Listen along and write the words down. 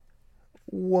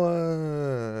What's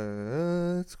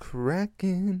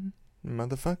cracking,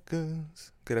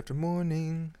 motherfuckers? Good after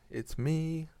morning. It's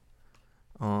me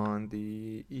on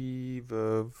the eve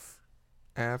of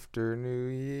after New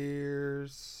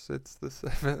Year's. It's the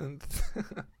 7th.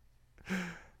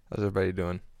 How's everybody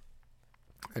doing?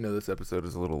 I know this episode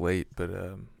is a little late, but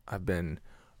I've been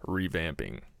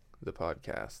revamping the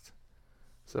podcast.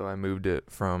 So I moved it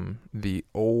from the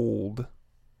old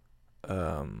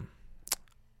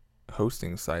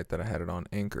hosting site that I had it on,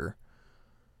 Anchor,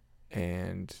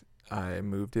 and I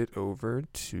moved it over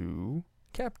to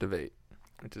Captivate,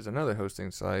 which is another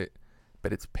hosting site,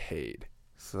 but it's paid.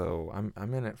 So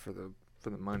I'm in it for the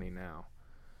money now,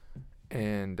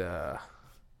 and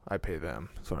I pay them.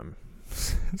 That's what I'm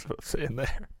saying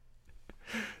there.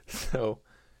 So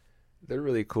they're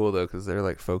really cool though, because they're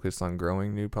like focused on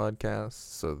growing new podcasts.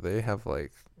 So they have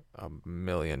like a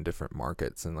million different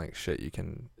markets and like shit you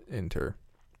can enter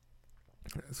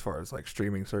as far as like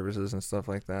streaming services and stuff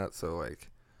like that. So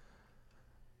like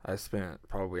I spent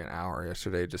probably an hour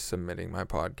yesterday just submitting my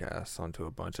podcasts onto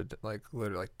a bunch of like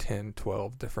literally like 10,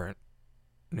 12 different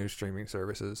new streaming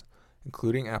services,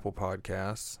 including Apple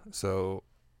Podcasts. So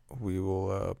we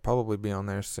will probably be on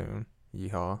there soon.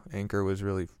 Yeehaw. Anchor was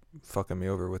really fucking me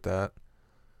over with that.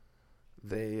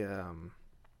 They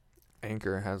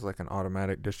Anchor has like an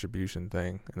automatic distribution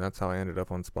thing, and that's how I ended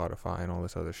up on Spotify and all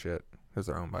this other shit, because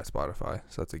they're owned by Spotify,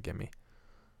 so that's a gimme.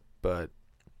 But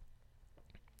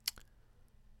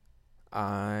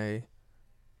I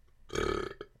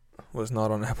was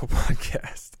not on Apple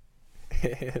Podcast,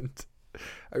 and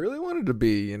I really wanted to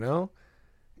be, you know,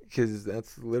 because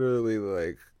that's literally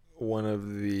like one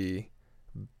of the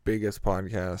biggest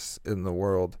podcasts in the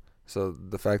world. So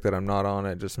the fact that I'm not on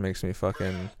it just makes me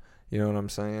fucking, you know what I'm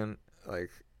saying?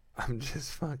 Like, I'm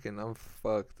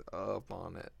fucked up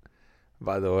on it.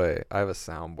 By the way, I have a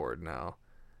soundboard now,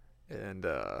 and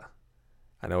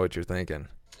I know what you're thinking.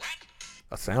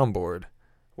 A soundboard?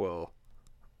 Well,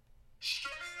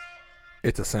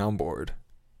 it's a soundboard,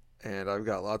 and I've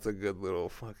got lots of good little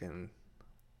fucking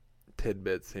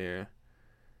tidbits here.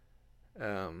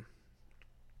 And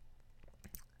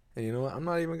you know what? I'm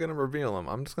not even gonna reveal them.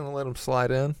 I'm just gonna let them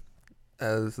slide in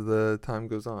as the time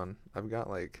goes on. I've got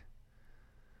like,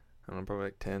 I don't know, probably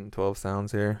like 10, 12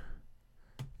 sounds here.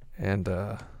 And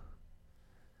I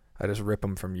just rip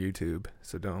them from YouTube,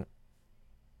 so don't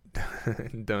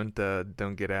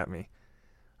get at me.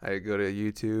 I go to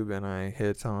YouTube and I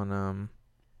hit on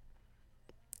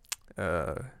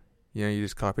you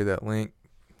just copy that link,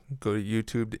 go to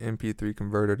YouTube to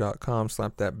mp3converter.com,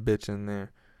 slap that bitch in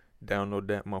there, download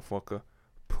that motherfucker,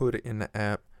 put it in the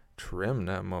app, trim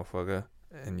that motherfucker,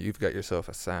 and you've got yourself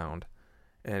a sound.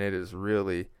 And it is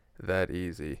really that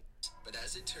easy. But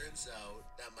as it turns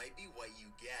out, that might be what you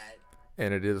get.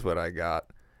 And it is what I got.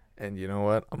 And you know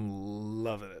what? I'm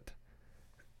loving it.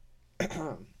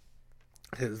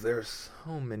 Because there's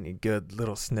so many good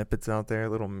little snippets out there,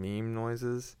 little meme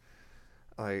noises.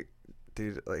 Like,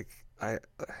 dude, like, hello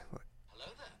there.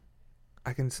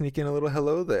 I can sneak in a little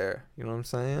hello there. You know what I'm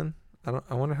saying?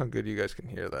 I wonder how good you guys can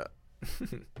hear that.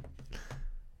 I'm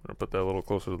gonna put that a little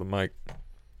closer to the mic.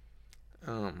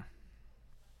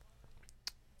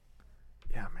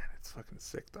 Yeah, man, it's fucking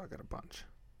sick, dog. Got a bunch.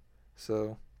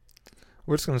 So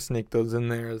we're just gonna sneak those in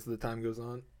there as the time goes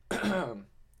on.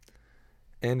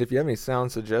 And if you have any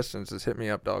sound suggestions, just hit me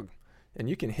up, dog. And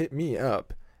you can hit me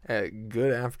up at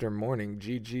Good After Morning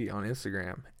GG on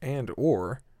Instagram, and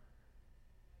or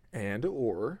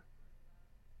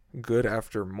Good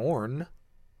After Morn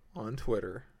on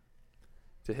Twitter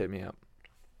to hit me up.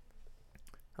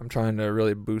 I'm trying to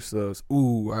really boost those.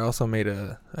 Ooh, I also made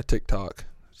a TikTok.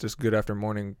 It's just Good After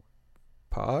Morning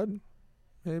Pod,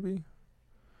 maybe.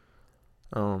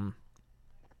 So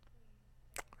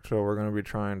we're gonna be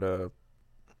trying to.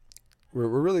 We're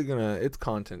really gonna. It's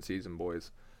content season,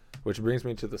 boys. Which brings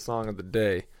me to the song of the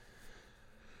day.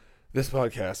 This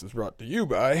podcast is brought to you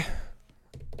by.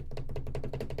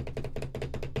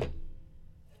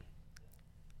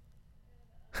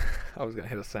 I was gonna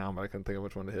hit a sound, but I couldn't think of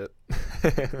which one to hit.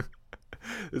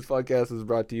 This podcast is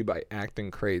brought to you by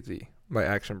Acting Crazy by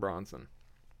Action Bronson.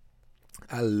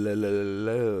 I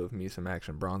love me some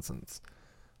Action Bronsons.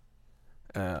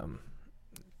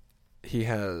 He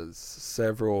has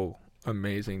several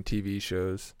amazing TV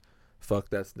shows. Fuck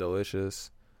That's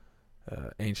Delicious.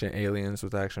 Ancient Aliens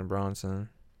with Action Bronson.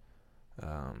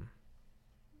 What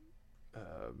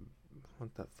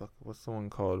the fuck? What's the one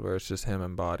called where it's just him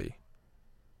and Body?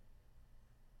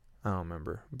 I don't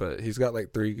remember, but he's got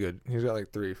like three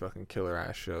fucking killer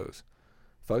ass shows.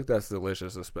 Fuck That's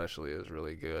Delicious especially is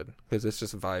really good because it's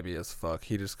just vibey as fuck.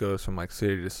 He just goes from like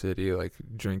city to city, like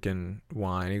drinking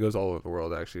wine. He goes all over the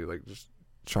world actually, like just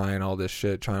trying all this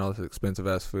shit, trying all this expensive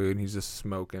ass food. And he's just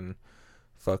smoking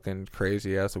fucking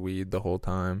crazy ass weed the whole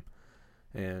time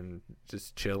and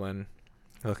just chilling,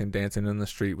 fucking dancing in the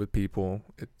street with people.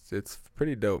 It's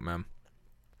pretty dope, man.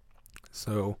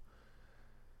 So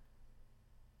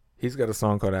he's got a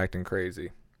song called Acting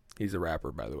Crazy. He's a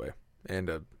rapper, by the way, and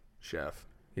a chef.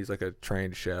 He's like a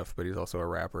trained chef, but he's also a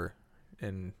rapper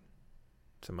and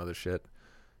some other shit.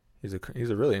 He's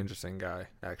a really interesting guy,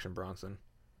 Action Bronson.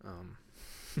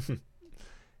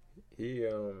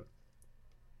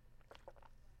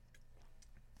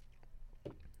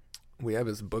 We have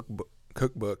his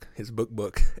cookbook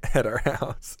at our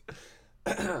house.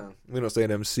 We don't say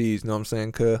them C's, you know what I'm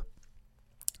saying, cuh?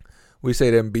 We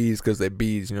say them B's because they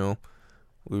bees, you know.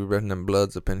 We were running them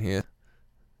bloods up in here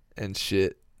and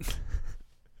shit.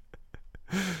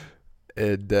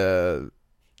 And I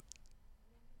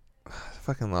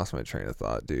fucking lost my train of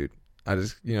thought, dude. I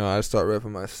just start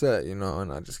ripping my set, you know,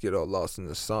 and I just get all lost in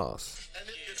the sauce. And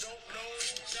if you don't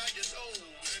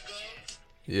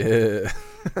know, yeah.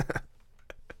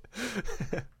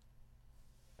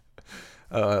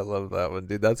 Oh, I love that one,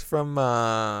 dude. That's from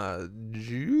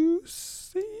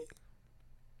Juicy?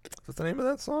 What's the name of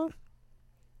that song?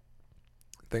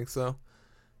 I think so.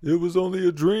 It was only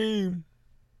a dream.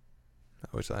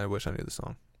 I wish I knew the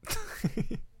song.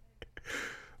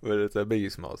 But it's a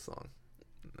Biggie Smalls song.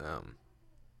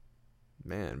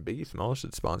 Man, Biggie Smalls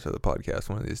should sponsor the podcast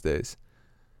one of these days.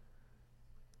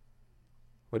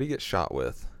 What do you get shot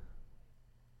with?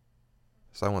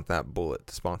 So I want that bullet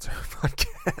to sponsor our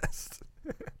podcast.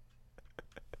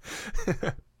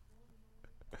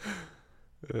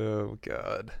 Oh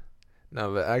God.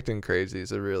 No, but Acting Crazy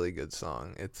is a really good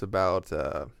song. It's about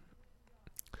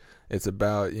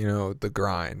you know, the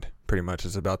grind, pretty much.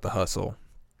 It's about the hustle.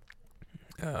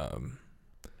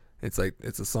 It's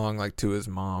a song like to his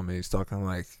mom, and he's talking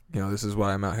like, you know, this is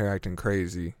why I'm out here acting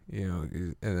crazy, you know,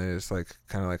 and then it's like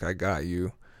kind of like I got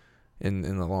you in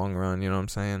the long run, you know what I'm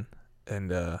saying?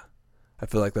 And I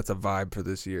feel like that's a vibe for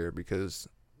this year because,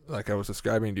 like I was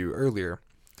describing to you earlier,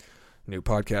 new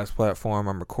podcast platform.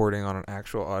 I'm recording on an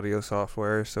actual audio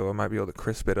software, so I might be able to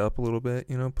crisp it up a little bit,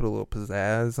 you know, put a little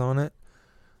pizzazz on it.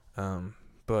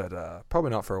 But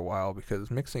probably not for a while because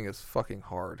mixing is fucking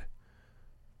hard.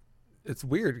 It's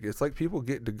weird. It's like people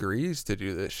get degrees to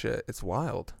do this shit. It's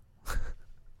wild.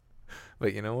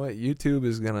 But you know what? YouTube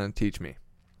is going to teach me.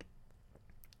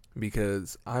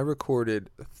 Because I recorded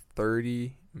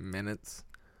 30 minutes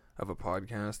of a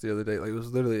podcast the other day. Like, it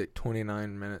was literally like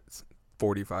 29 minutes,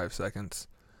 45 seconds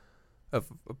of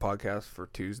a podcast for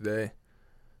Tuesday.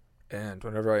 And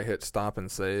whenever I hit stop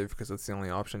and save, because that's the only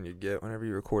option you get whenever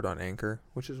you record on Anchor,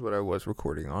 which is what I was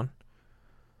recording on,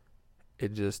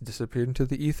 it just disappeared into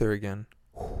the ether again.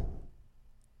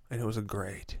 And it was a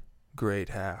great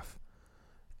half.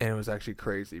 And it was actually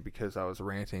crazy because I was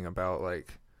ranting about,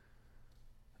 like,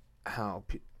 how,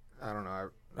 I don't know,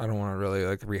 I don't want to really,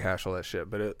 like, rehash all that shit,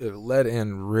 but it led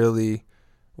in really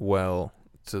well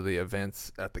to the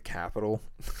events at the Capitol.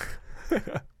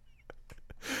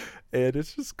 And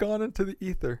it's just gone into the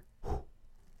ether.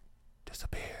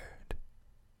 Disappeared.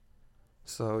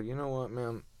 So, you know what,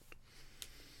 man?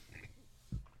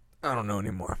 I don't know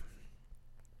anymore.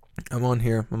 I'm on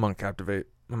here. I'm on Captivate.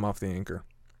 I'm off the Anchor.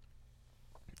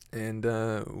 And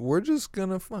we're just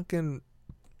gonna fucking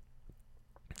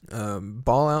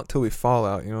ball out till we fall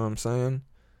out. You know what I'm saying?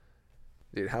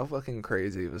 Dude, how fucking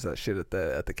crazy was that shit at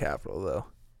the Capitol, though?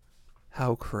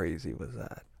 How crazy was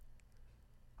that?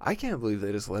 I can't believe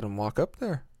they just let him walk up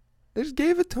there. They just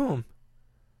gave it to him.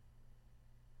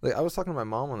 Like, I was talking to my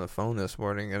mom on the phone this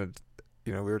morning, and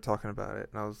you know, we were talking about it,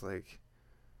 and I was like,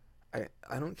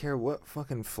 I don't care what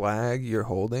fucking flag you're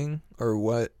holding or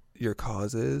what your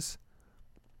cause is.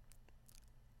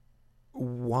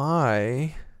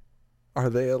 Why are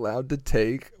they allowed to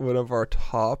take one of our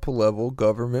top level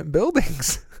government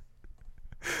buildings?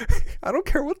 I don't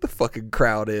care what the fucking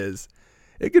crowd is.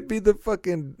 It could be the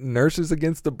fucking Nurses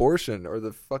Against Abortion or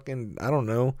the fucking, I don't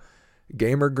know,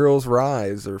 Gamer Girls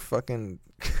Rise or fucking,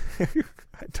 I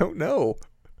don't know.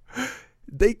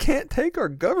 They can't take our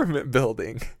government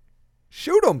building.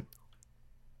 Shoot them.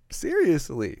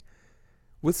 Seriously.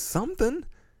 With something.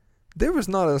 There was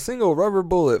not a single rubber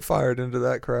bullet fired into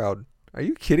that crowd. Are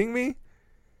you kidding me?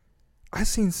 I've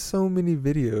seen so many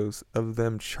videos of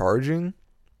them charging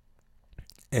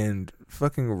and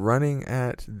fucking running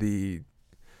at the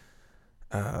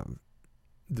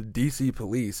DC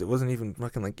police. It wasn't even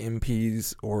fucking like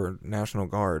MPs or National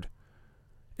Guard.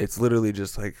 It's literally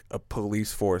just like a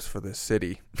police force for the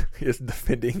city is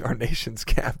defending our nation's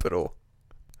capital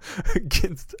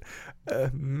against a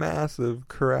massive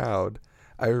crowd.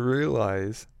 I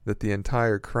realize that the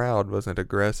entire crowd wasn't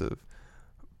aggressive,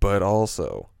 but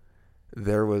also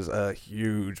there was a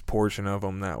huge portion of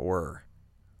them that were.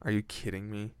 Are you kidding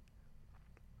me?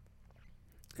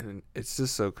 And it's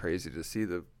just so crazy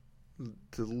to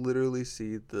literally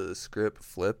see the script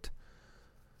flipped,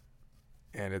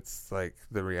 and it's like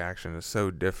the reaction is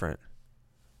so different.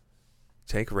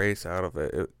 Take race out of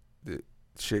it. It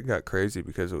shit got crazy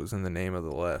because it was in the name of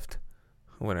the left.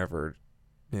 Whenever,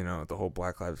 the whole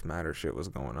Black Lives Matter shit was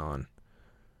going on,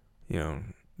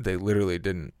 they literally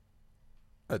didn't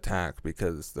attack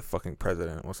because the fucking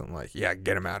president wasn't like, yeah,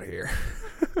 get him out of here.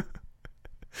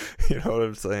 You know what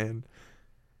I'm saying?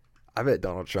 I bet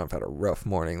Donald Trump had a rough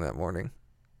morning that morning.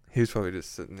 He was probably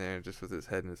just sitting there just with his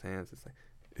head in his hands. It's like,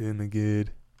 oh my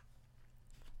god.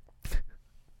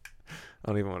 I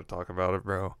don't even want to talk about it,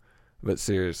 bro. But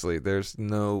seriously, there's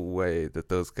no way that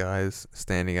those guys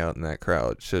standing out in that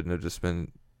crowd shouldn't have just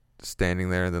been standing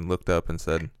there and then looked up and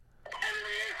said,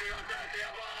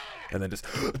 and then just,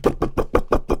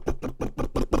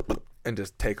 and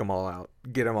just take them all out.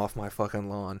 Get them off my fucking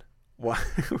lawn. Why?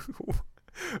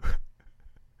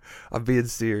 I'm being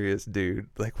serious, dude.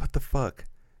 Like, what the fuck?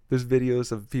 There's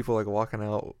videos of people like walking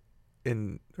out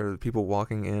or people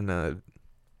walking in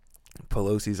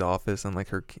Pelosi's office, and like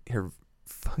her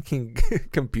fucking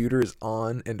computer is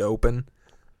on and open.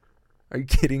 Are you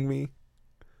kidding me?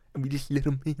 And we just let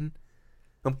them in,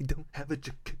 and we don't have a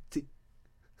jacuzzi.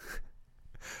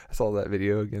 I saw that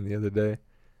video again the other day.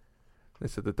 They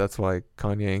said that's why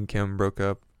Kanye and Kim broke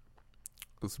up.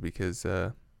 It was because,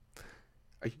 can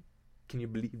you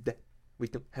believe that? We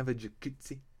don't have a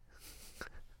jacuzzi.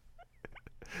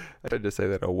 I tried to say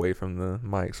that away from the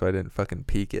mic so I didn't fucking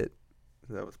peek it.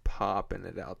 That was popping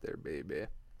it out there, baby.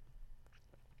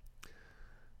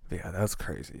 But yeah, that's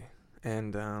crazy.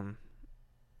 And I'm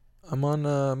on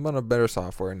a better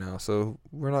software now, so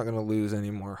we're not gonna lose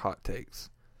any more hot takes.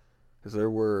 Because there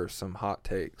were some hot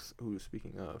takes. Ooh,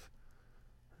 speaking of,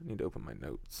 I need to open my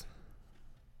notes.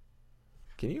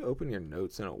 Can you open your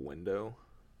notes in a window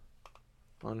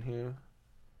on here?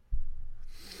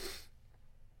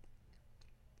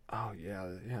 Oh, yeah,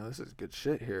 this is good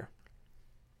shit here.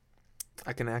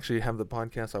 I can actually have the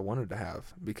podcast I wanted to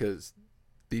have, because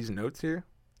these notes here,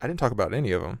 I didn't talk about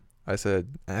any of them. I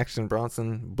said Action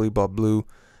Bronson, blue Bob blue,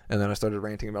 and then I started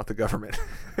ranting about the government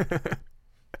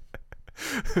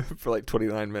for like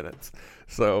 29 minutes.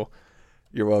 So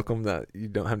you're welcome that you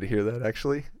don't have to hear that,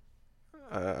 actually.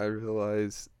 I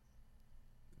realize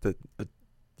that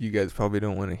you guys probably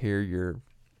don't want to hear your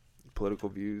political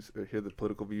views or hear the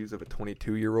political views of a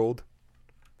 22-year-old,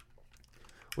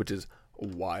 which is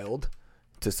wild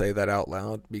to say that out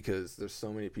loud, because there's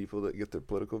so many people that get their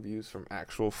political views from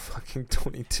actual fucking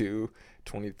 22,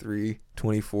 23,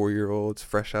 24-year-olds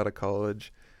fresh out of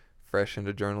college, fresh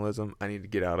into journalism. I need to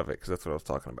get out of it because that's what I was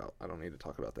talking about. I don't need to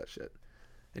talk about that shit.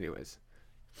 Anyways,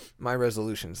 my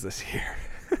resolutions this year.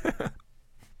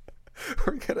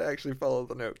 We're going to actually follow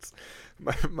the notes.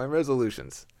 My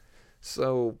resolutions.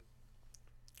 So,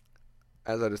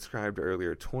 as I described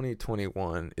earlier,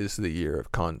 2021 is the year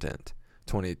of content.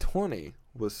 2020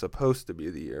 was supposed to be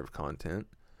the year of content,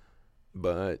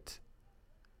 but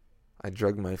I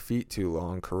dragged my feet too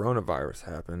long. Coronavirus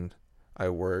happened. I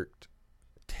worked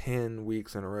 10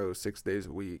 weeks in a row, 6 days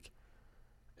a week.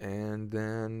 And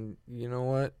then, you know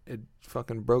what? It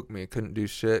fucking broke me. Couldn't do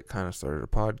shit. Kind of started a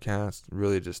podcast.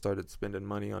 Really just started spending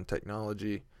money on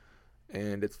technology.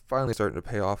 And it's finally starting to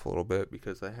pay off a little bit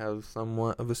because I have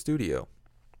somewhat of a studio.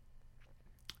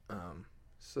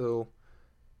 So,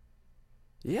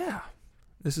 yeah.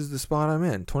 This is the spot I'm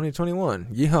in. 2021.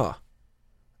 Yeehaw.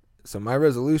 So my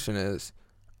resolution is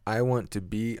I want to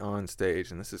be on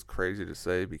stage. And this is crazy to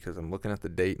say because I'm looking at the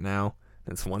date now.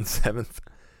 And it's 1/7.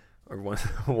 Or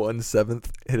 1/7.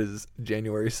 It is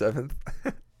January 7th.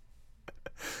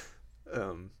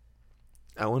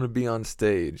 I want to be on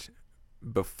stage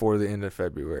before the end of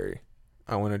February.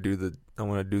 I want to do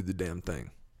the damn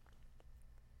thing.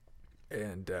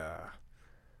 And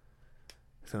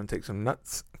it's gonna take some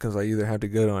nuts because I either have to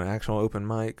go to an actual open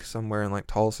mic somewhere in like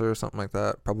Tulsa or something like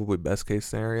that. Probably best case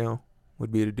scenario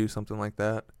would be to do something like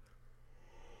that.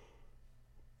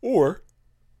 Or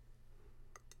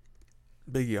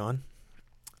big yawn.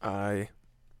 I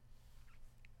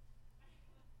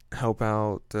help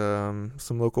out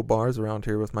some local bars around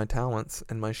here with my talents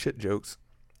and my shit jokes.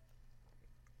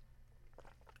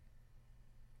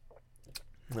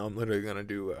 No, I'm literally gonna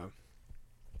do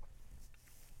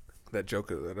that joke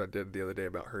that I did the other day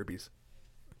about herpes.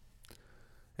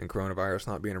 and coronavirus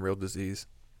not being a real disease.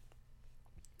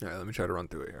 All right, let me try to run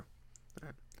through it here. All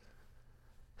right.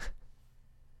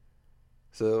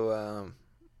 So,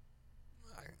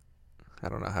 I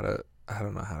don't know how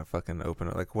to fucking open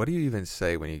it. Like, what do you even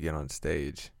say when you get on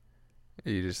stage?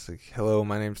 You just like, hello,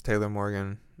 my name's Taylor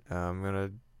Morgan. I'm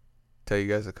gonna tell you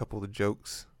guys a couple of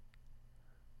jokes.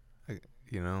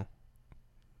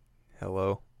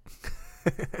 Hello.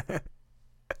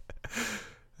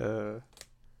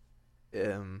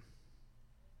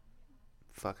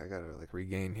 Fuck, I gotta like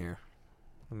regain here.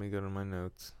 Let me go to my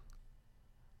notes.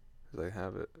 'Cause I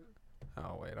have it.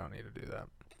 Oh wait, I don't need to do that.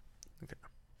 Okay.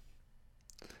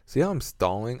 See how I'm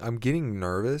stalling? I'm getting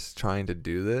nervous trying to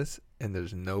do this, and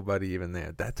there's nobody even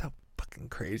there. That's how fucking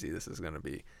crazy this is gonna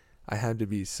be. I have to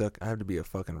be a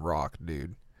fucking rock,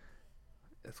 dude.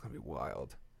 It's gonna be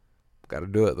wild. Gotta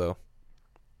do it though.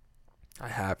 I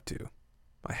have to.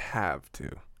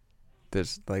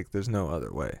 There's no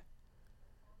other way.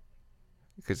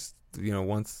 Because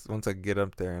once I get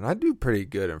up there, and I do pretty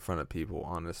good in front of people,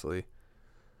 honestly.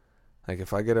 Like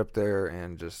if I get up there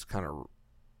and just kind of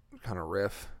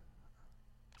riff,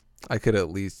 I could at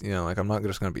least, like I'm not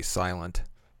just gonna be silent.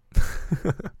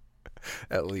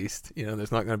 At least,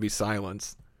 there's not gonna be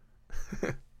silence.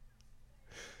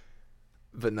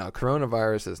 But no,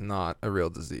 coronavirus is not a real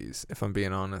disease, if I'm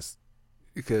being honest.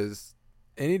 Because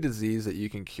any disease that you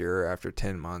can cure after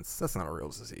 10 months, that's not a real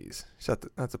disease.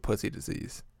 That's a pussy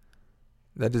disease.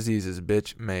 That disease is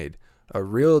bitch made. A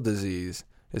real disease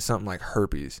is something like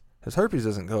herpes. Because herpes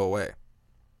doesn't go away.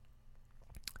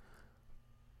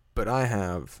 But I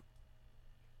have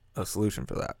a solution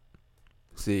for that.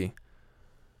 See,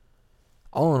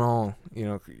 all in all,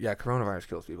 coronavirus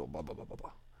kills people, blah, blah, blah, blah,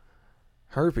 blah.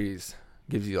 Herpes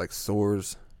gives you like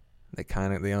sores. They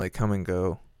only come and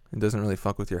go. It doesn't really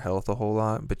fuck with your health a whole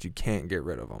lot, but you can't get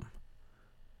rid of them.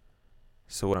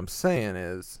 So what I'm saying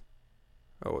is,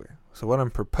 what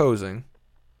I'm proposing,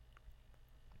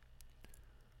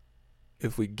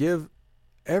 if we give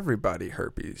everybody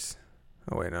herpes,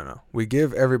 we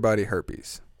give everybody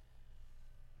herpes.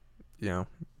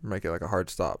 Make it like a hard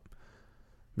stop.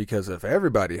 Because if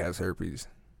everybody has herpes,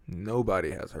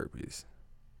 nobody has herpes.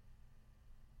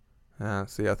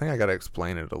 See, I think I gotta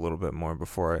explain it a little bit more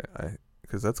before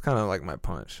because that's kind of like my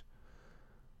punch.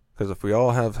 Because if we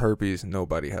all have herpes,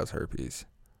 nobody has herpes.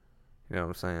 You know what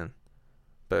I'm saying?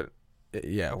 But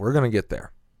yeah, we're gonna get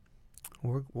there.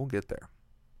 We'll get there.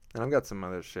 And I've got some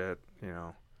other shit.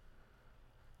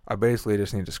 I basically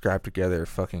just need to scrap together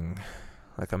fucking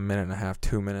like a minute and a half,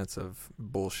 2 minutes of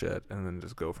bullshit, and then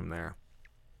just go from there.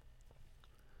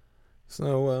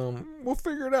 So we'll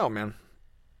figure it out, man.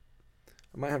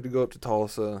 I might have to go up to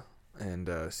Tulsa and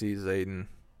see Zayden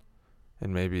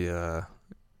and maybe have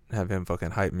him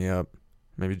fucking hype me up,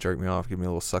 maybe jerk me off, give me a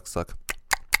little suck,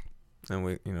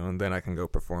 and and then I can go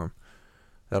perform.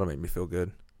 That'll make me feel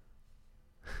good.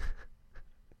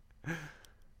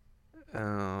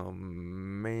 Oh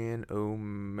man,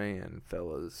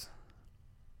 fellas.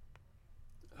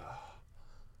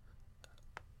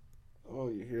 Oh,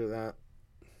 you hear that?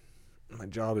 My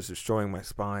job is destroying my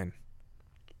spine.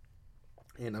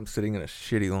 And I'm sitting in a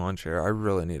shitty lawn chair. I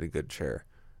really need a good chair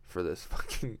for this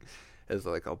fucking.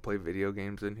 I'll play video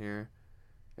games in here,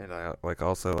 and I've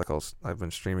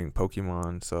been streaming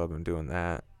Pokemon, so I've been doing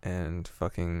that and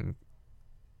fucking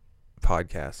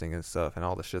podcasting and stuff and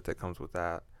all the shit that comes with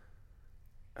that.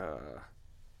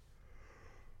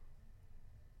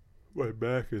 My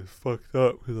back is fucked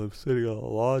up because I'm sitting on a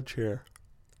lawn chair,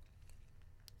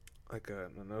 like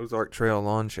an Ozark Trail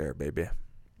lawn chair, baby.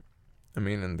 I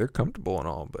mean, and they're comfortable and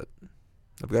all, but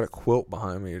I've got a quilt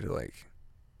behind me to like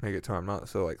make it to where I'm not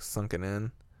so like sunken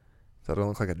in, so I don't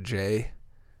look like a J.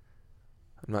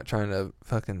 I'm not trying to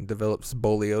fucking develop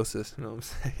scoliosis, you know what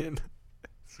I'm saying?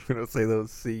 We don't say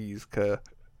those C's,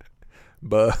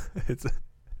 but it's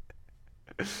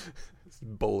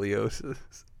scoliosis.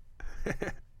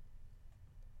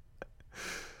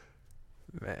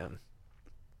 Man,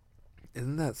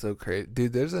 isn't that so crazy,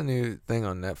 dude? There's a new thing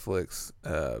on Netflix,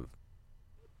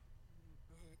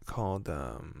 called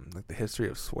like the history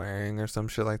of swearing or some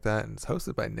shit like that, and it's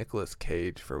hosted by Nicolas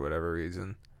Cage for whatever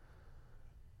reason,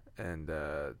 and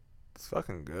it's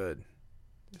fucking good.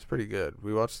 It's pretty good.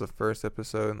 We watched the first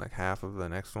episode and like half of the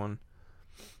next one,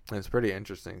 and it's pretty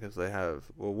interesting because they have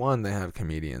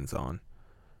comedians on,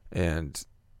 and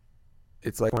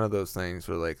it's like one of those things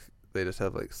where like they just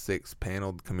have like 6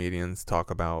 paneled comedians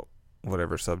talk about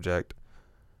whatever subject.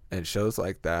 And shows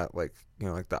like that, like,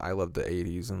 like the I Love the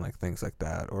 80s and like things like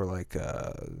that, or like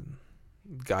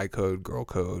Guy Code, Girl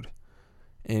Code,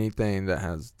 anything that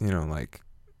has,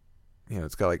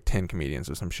 it's got like 10 comedians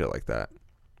or some shit like that.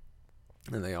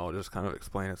 and they all just kind of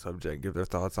explain a subject, give their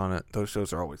thoughts on it. Those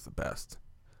shows are always the best.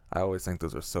 I always think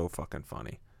those are so fucking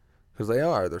funny. Because they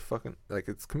are. They're fucking, like,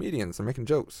 it's comedians. They're making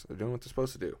jokes. They're doing what they're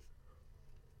supposed to do.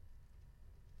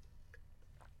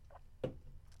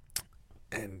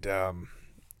 And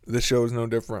this show is no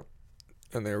different.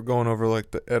 And they were going over,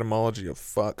 like, the etymology of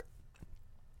fuck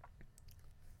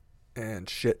and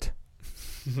shit.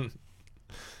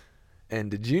 And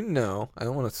did you know, I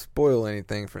don't want to spoil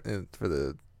anything for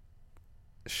the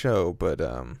show, but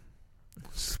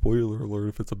spoiler alert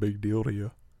if it's a big deal to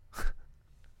you.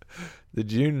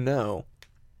 Did you know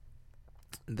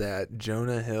that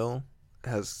Jonah Hill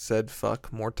has said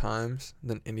fuck more times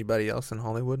than anybody else in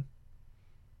Hollywood?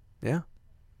 Yeah.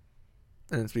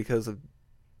 And it's because of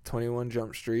 21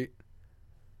 Jump Street,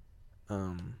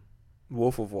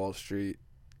 Wolf of Wall Street,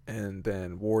 and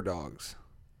then War Dogs.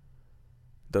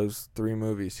 Those 3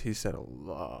 movies, he said a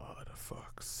lot of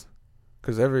fucks.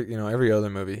 Because every other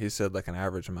movie, he said like an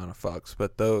average amount of fucks.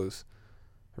 But those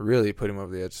really put him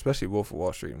over the edge, especially Wolf of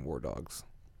Wall Street and War Dogs.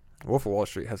 Wolf of Wall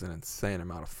Street has an insane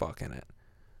amount of fuck in it.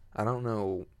 I don't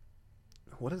know,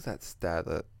 what is that stat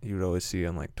that you would always see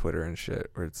on like Twitter and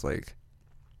shit, where it's like,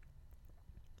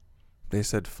 they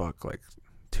said fuck like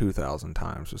 2,000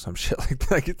 times or some shit like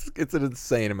that. Like it's an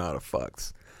insane amount of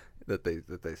fucks that they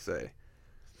say.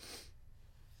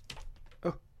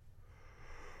 Oh,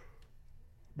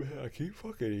 man, I keep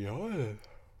fucking yawning.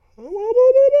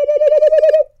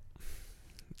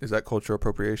 Is that cultural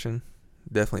appropriation?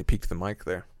 Definitely peaked the mic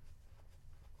there.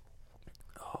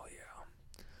 Oh yeah.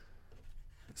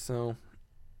 So,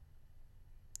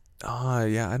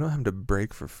 yeah, I don't have to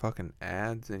break for fucking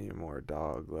ads anymore,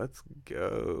 dog. Let's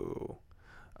go.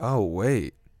 Oh,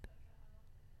 wait.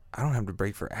 I don't have to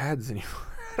break for ads anymore.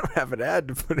 I don't have an ad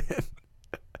to put in.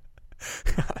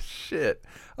 Shit.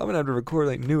 I'm going to have to record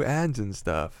like new ads and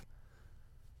stuff.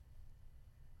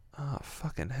 Oh,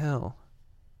 fucking hell.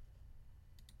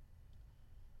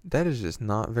 That is just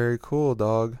not very cool,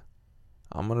 dog.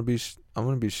 I'm going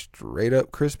to be straight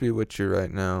up crispy with you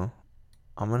right now.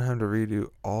 I'm going to have to redo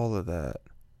all of that.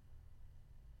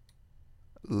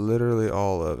 Literally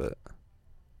all of it.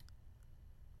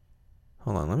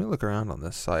 Hold on, let me look around on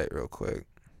this site real quick.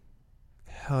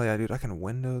 Hell yeah, dude, I can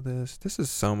window this. This is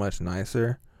so much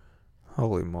nicer.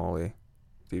 Holy moly.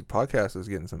 Dude, podcast is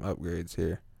getting some upgrades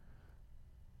here.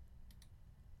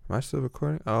 Am I still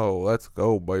recording? Oh, let's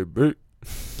go, baby.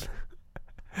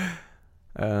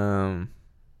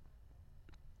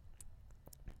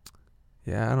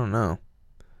 Yeah, I don't know.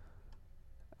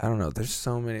 There's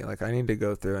so many, like, I need to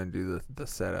go through and do the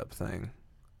setup thing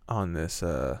on this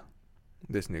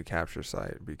this new capture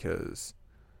site, because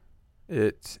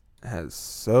it has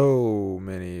so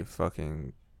many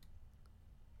fucking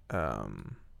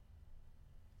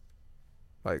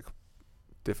like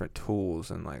different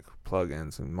tools and like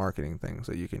plugins and marketing things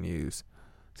that you can use.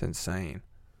 It's insane.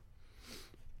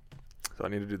 So I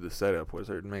need to do the setup where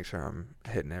to make sure I'm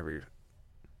hitting every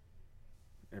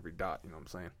dot, you know what I'm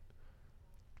saying?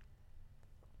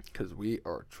 Because we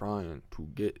are trying to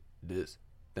get this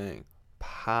thing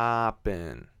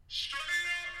popping.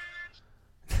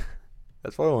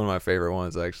 That's probably one of my favorite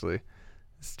ones, actually.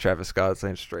 It's Travis Scott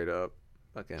saying straight up.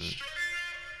 Fucking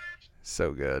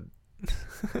so good.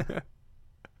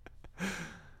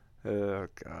 Oh,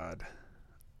 God.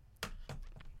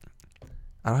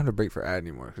 I don't have to break for ad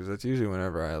anymore, because that's usually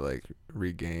whenever I, like,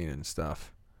 regain and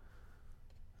stuff.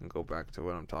 And go back to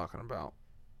what I'm talking about.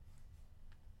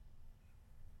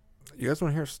 You guys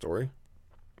want to hear a story?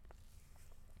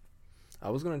 I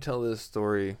was going to tell this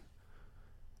story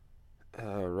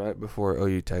right before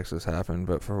OU Texas happened,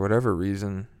 but for whatever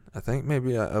reason, I think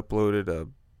maybe I had a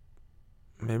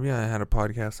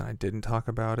podcast and I didn't talk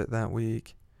about it that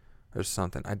week or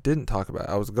something. I didn't talk about it.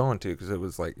 I was going to, because it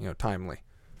was like, timely.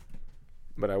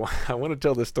 But I want to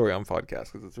tell this story on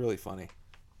podcast because it's really funny.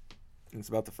 And it's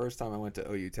about the first time I went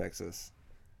to OU Texas.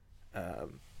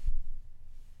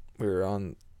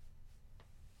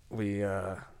 We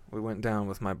went down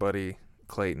with my buddy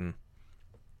Clayton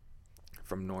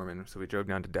from Norman. So we drove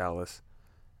down to Dallas,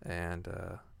 and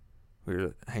we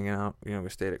were hanging out. We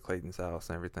stayed at Clayton's house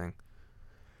and everything.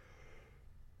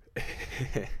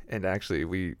 And actually,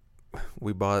 we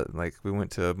bought, like, we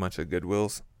went to a bunch of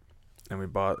Goodwills, and we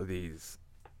bought these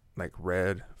like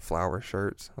red flower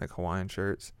shirts, like Hawaiian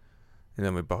shirts, and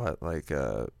then we bought like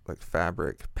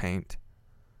fabric paint,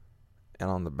 and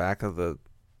on the back of the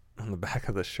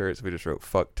shirts we just wrote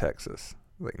 "Fuck Texas,"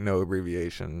 like no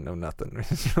abbreviation, no nothing.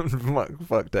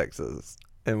 Fuck Texas.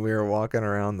 And we were walking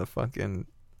around the fucking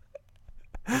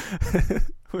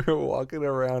we were walking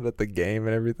around at the game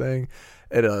and everything,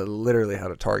 and I literally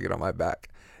had a target on my back.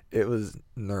 It was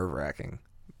nerve-wracking.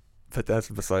 But that's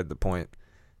beside the point.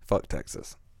 Fuck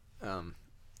Texas.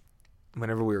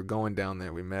 Whenever we were going down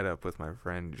there, we met up with my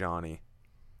friend Johnny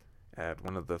at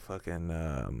one of the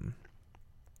fucking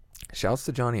shouts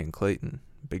to Johnny and Clayton,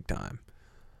 big time.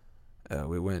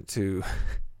 We went to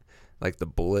like the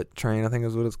bullet train, I think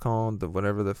is what it's called. The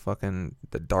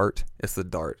DART. It's the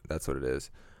DART. That's what it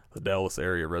is. The Dallas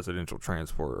Area Residential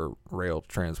Transport or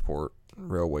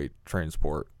Railway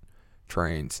Transport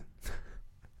trains.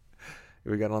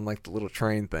 We got on like the little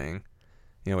train thing.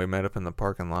 You know, we met up in the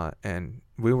parking lot and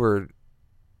we were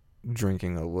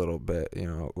drinking a little bit. You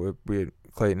know,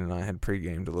 Clayton and I had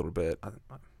pre-gamed a little bit.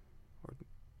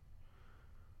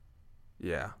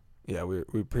 We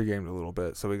pre-gamed a little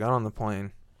bit. So we got on the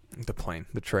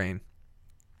train,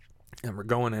 and we're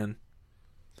going in.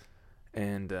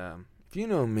 And if you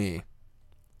know me,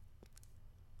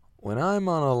 when I'm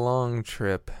on a long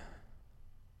trip,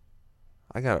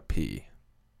 I gotta pee.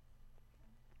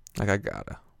 Like,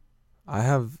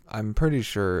 I'm pretty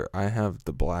sure I have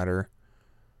the bladder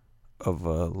of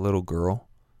a little girl,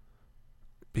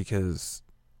 because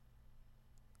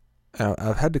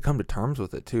I've had to come to terms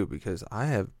with it too, because I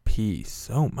have pee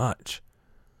so much,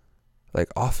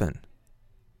 like often.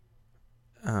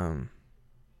 And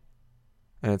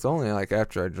it's only like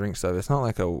after I drink stuff. It's not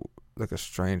like a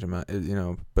strange amount, you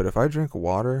know. But if I drink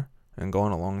water and go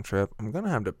on a long trip, I'm gonna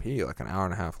have to pee like an hour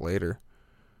and a half later,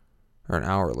 or an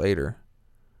hour later.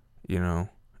 You know,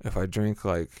 if I drink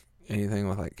like anything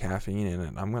with like caffeine in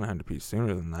it, I'm gonna have to pee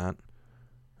sooner than that.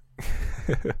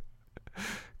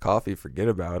 Coffee, forget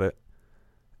about it.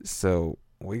 So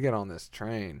we get on this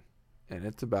train, and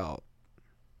it's about,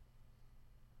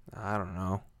 I don't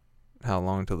know how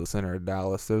long to the center of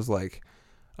Dallas. There's like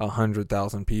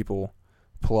 100,000 people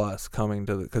plus coming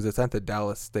to because it's at the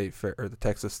Dallas State Fair or the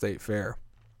Texas State Fair.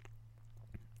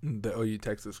 The OU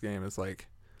Texas game is like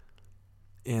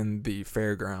in the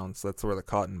fairgrounds. That's where the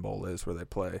Cotton Bowl is, where they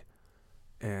play,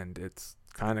 and it's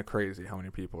kind of crazy how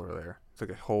many people are there. It's like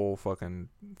a whole fucking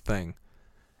thing.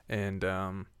 And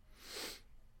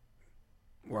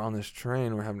we're on this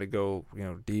train. We're having to go, you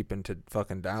know, deep into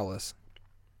fucking Dallas.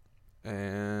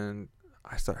 And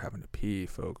I start having to pee,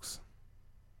 folks.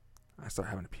 I start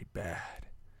having to pee bad.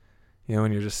 You know,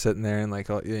 when you're just sitting there and like,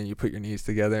 you put your knees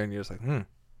together and you're just like,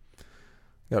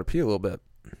 gotta pee a little bit.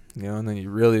 You know, and then you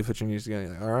really put your knees together.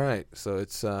 And you're like, all right, so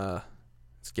it's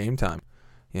game time.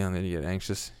 You know, and then you get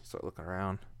anxious. You start looking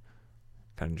around,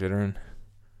 kind of jittering.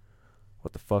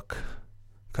 What the fuck?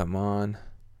 Come on.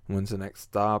 When's the next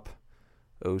stop?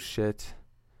 Oh, shit.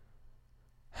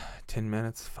 10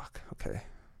 minutes? Fuck. Okay.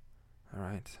 All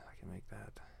right. I can make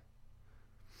that.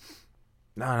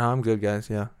 No, I'm good, guys.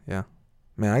 Yeah.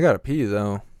 Man, I gotta pee,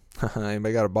 though.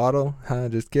 Anybody got a bottle?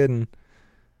 Just kidding.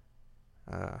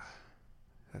 Okay.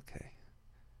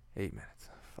 8 minutes.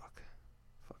 Fuck.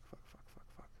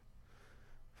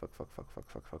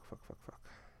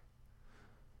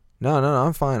 No,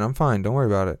 I'm fine. Don't worry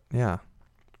about it. Yeah.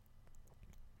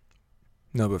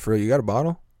 No, but for real, you got a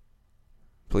bottle?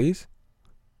 Please?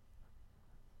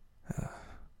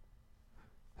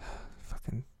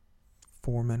 Fucking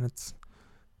 4 minutes.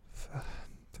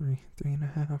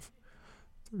 3.5.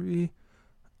 3.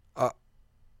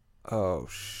 Oh,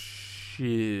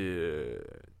 shit.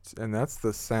 And that's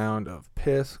the sound of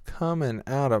piss coming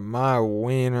out of my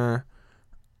wiener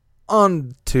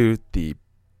onto the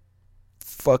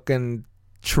fucking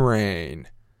train.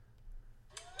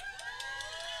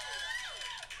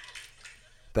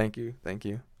 Thank you.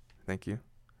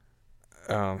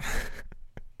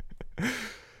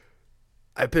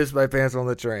 I pissed my pants on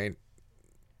the train,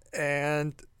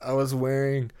 and I was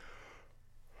wearing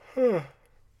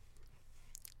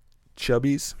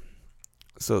Chubbies,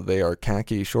 so they are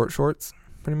khaki short shorts,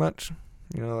 pretty much,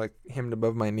 you know, like hemmed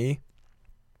above my knee,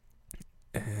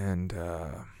 and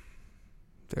there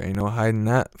ain't no hiding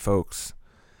that, folks.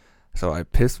 So I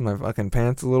pissed my fucking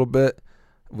pants a little bit.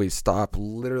 We stop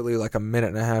literally like a minute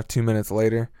and a half, 2 minutes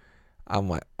later. I'm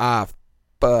like,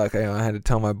 fuck. I had to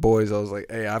tell my boys, I was like,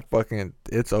 hey,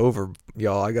 it's over,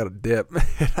 y'all. I got to dip.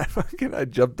 And I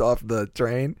jumped off the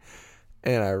train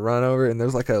and I run over, and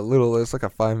it's like a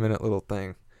 5-minute little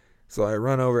thing. So I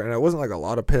run over, and it wasn't like a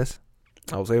lot of piss.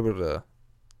 I was able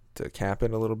to cap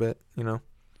it a little bit, you know.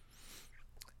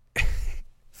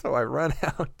 So I run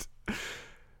out.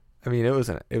 I mean, it was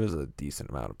a decent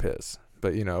amount of piss,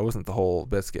 but you know, it wasn't the whole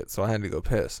biscuit. So I had to go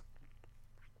piss.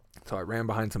 So I ran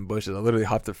behind some bushes. I literally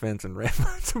hopped the fence and ran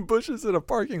behind some bushes in a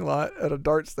parking lot at a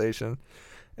DART station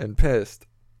and pissed,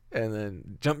 and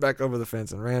then jumped back over the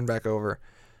fence and ran back over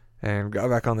and got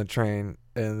back on the train,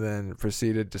 and then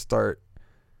proceeded to start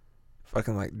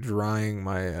fucking like drying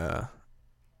my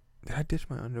did I ditch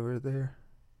my underwear there?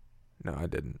 No, I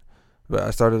didn't. But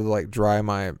I started to like dry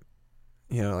my,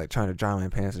 like trying to dry my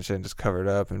pants and shit and just cover it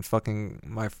up. And fucking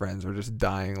my friends were just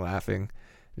dying laughing,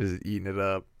 just eating it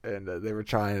up. And they were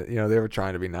trying, they were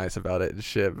trying to be nice about it and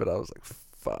shit. But I was like,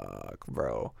 fuck,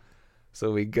 bro.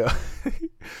 So we go,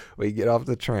 we get off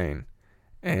the train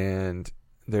and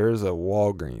there's a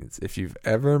Walgreens. If you've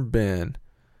ever been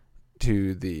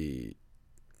to the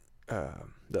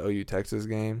OU Texas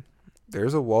game,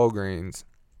 there's a Walgreens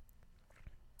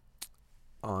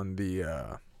on the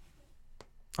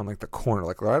on like the corner,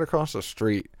 like right across the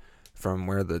street from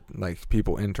where the like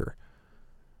people enter.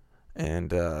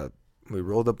 And we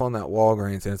rolled up on that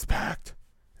Walgreens and it's packed.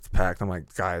 It's packed. I'm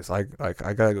like, guys, I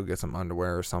gotta go get some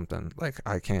underwear or something. Like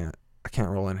I can't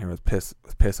roll in here with piss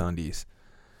undies.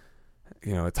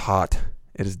 It's hot.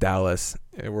 It is Dallas.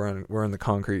 We're in the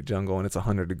concrete jungle and it's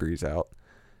 100 degrees out.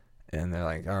 And they're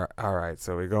like, all right.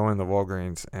 So we go in the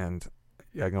Walgreens and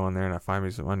I go in there and I find me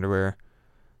some underwear.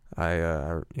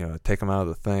 I take them out of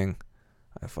the thing.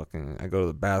 I go to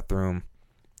the bathroom,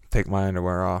 take my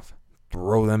underwear off,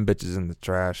 throw them bitches in the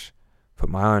trash, put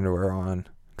my underwear on,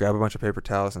 grab a bunch of paper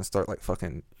towels and start like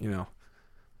fucking,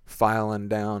 filing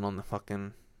down on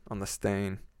the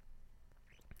stain.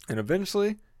 And eventually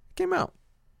it came out.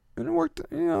 And it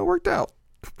worked out.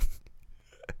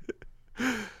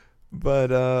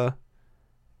 But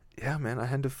yeah, man, I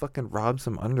had to fucking rob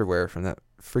some underwear from that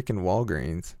freaking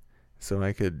Walgreens so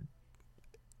I could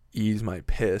ease my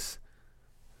piss.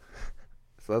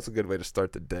 So that's a good way to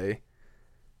start the day.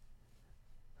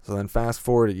 So then fast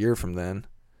forward a year from then,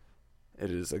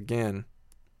 it is again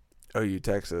OU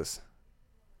Texas.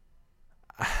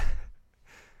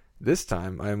 This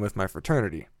time I am with my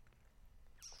fraternity.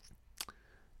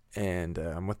 And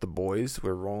I'm with the boys.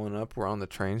 We're rolling up. We're on the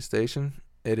train station.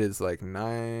 It is like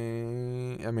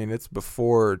 9. I mean, it's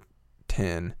before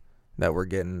 10 that we're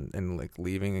getting and like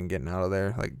leaving and getting out of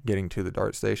there, like getting to the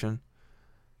DART station.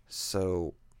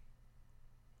 So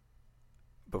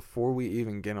before we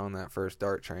even get on that first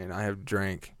DART train, I have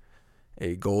drank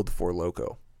a Gold Four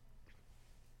Loko.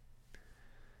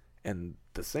 And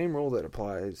the same rule that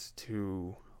applies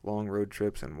to long road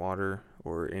trips and water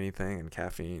or anything and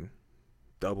caffeine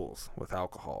doubles with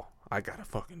alcohol. I gotta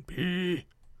fucking pee.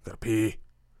 Gotta pee.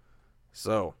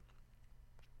 So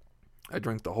I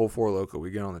drink the whole Four Loko.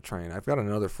 We get on the train. I've got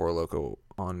another Four Loko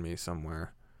on me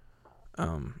somewhere.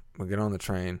 We get on the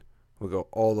train. We go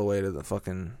all the way to the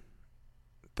fucking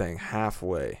thing.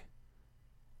 Halfway.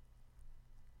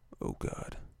 Oh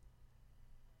God.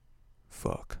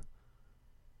 Fuck.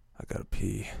 I gotta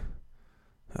pee.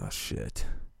 Oh shit.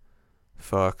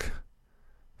 Fuck.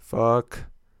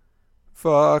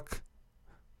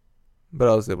 But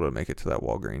I was able to make it to that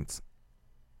Walgreens.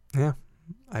 Yeah.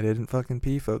 I didn't fucking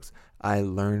pee, folks. I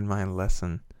learned my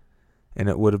lesson. And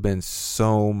it would have been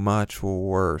so much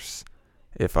worse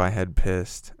if I had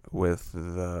pissed with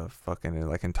the fucking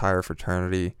like entire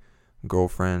fraternity,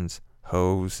 girlfriends,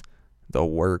 hoes, the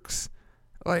works.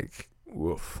 Like,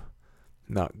 woof.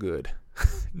 Not good.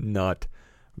 Not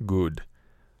good.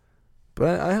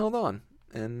 But I held on.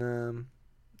 And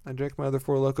I drank my other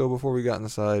Four Loko before we got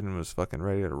inside and was fucking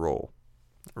ready to roll.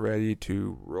 Ready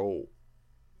to roll.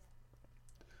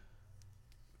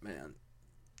 Man,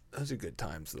 those are good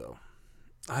times, though.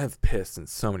 I have pissed in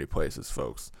so many places,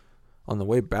 folks. On the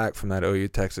way back from that OU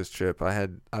Texas trip, I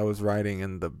was riding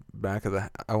in the back of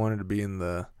I wanted to be in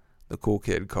the cool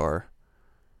kid car.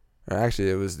 Or actually,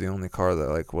 it was the only car that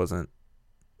like wasn't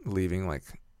leaving like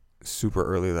super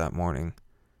early that morning.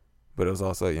 But it was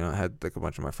also, it had like a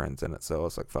bunch of my friends in it, so I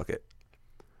was like, fuck it.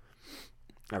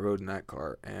 I rode in that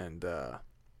car, and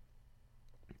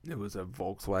it was a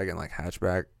Volkswagen like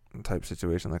hatchback type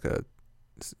situation, like a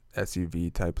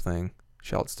SUV type thing.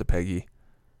 Shouts to Peggy.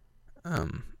 I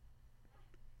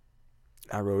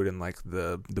rode in like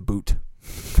the boot,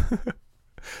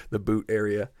 the boot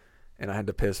area, and I had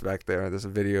to piss back there. There's a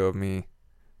video of me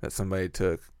that somebody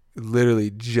took.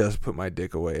 Literally just put my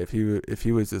dick away. If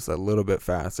he was just a little bit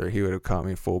faster, he would have caught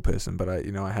me full pissing. But I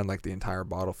had like the entire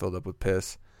bottle filled up with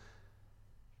piss.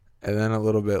 And then a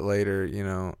little bit later,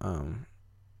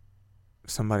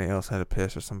 somebody else had a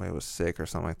piss or somebody was sick or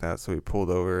something like that. So he pulled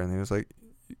over and he was like,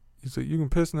 you can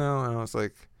piss now. And I was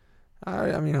like,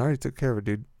 I already took care of it,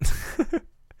 dude.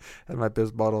 Had my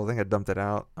piss bottle. I think I dumped it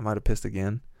out. I might have pissed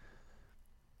again.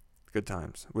 Good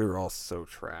times. We were all so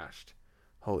trashed.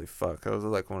 Holy fuck. That was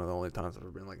like one of the only times I've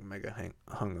ever been like mega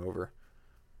hungover.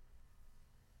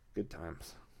 Good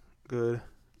times. Good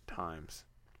times.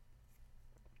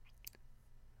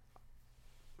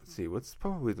 Let's see. What's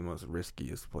probably the most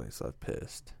riskiest place I've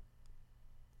pissed?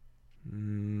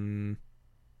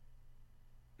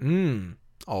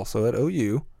 Also at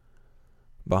OU,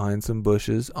 behind some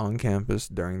bushes on campus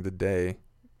during the day,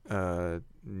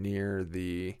 near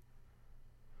the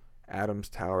Adams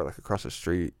Tower, like across the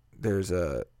street. There's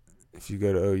if you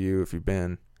go to OU, if you've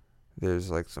been,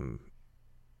 there's like some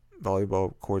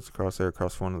volleyball courts across there,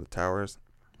 across one of the towers.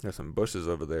 There's some bushes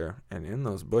over there, and in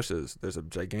those bushes, there's a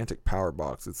gigantic power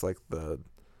box. It's like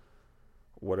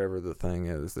whatever the thing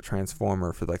is, the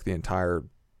transformer for like the entire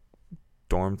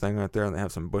dorm thing right there, and they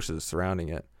have some bushes surrounding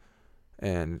it.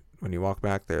 And when you walk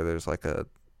back there, there's like a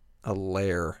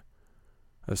layer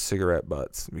of cigarette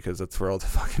butts, because that's where all the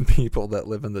fucking people that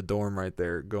live in the dorm right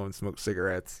there go and smoke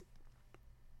cigarettes.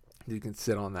 You can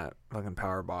sit on that fucking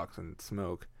power box and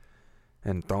smoke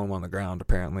and throw them on the ground,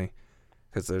 apparently,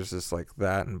 because there's just like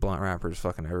that and blunt wrappers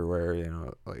fucking everywhere,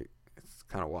 like it's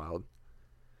kind of wild.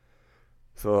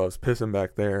 So I was pissing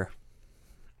back there,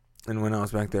 and when I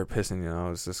was back there pissing, I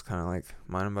was just kind of like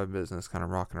minding my business, kind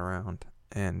of rocking around,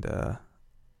 and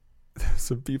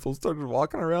some people started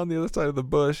walking around the other side of the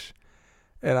bush,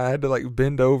 and I had to like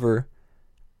bend over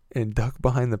and duck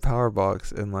behind the power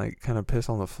box and like kind of piss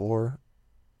on the floor,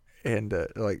 and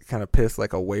like kind of piss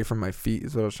like away from my feet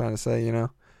is what I was trying to say,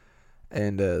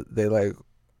 and they like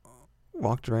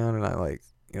walked around, and I like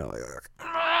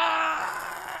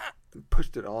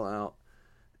pushed it all out,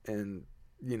 and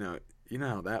you know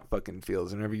how that fucking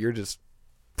feels whenever you're just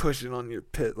pushing on your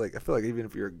pit. Like I feel like even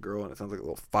if you're a girl and it sounds like a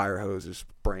little fire hose just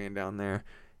spraying down there,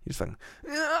 you just fucking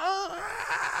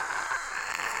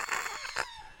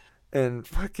and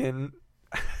fucking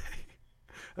I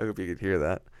hope you could hear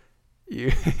that.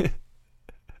 You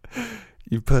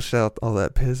you pushed out all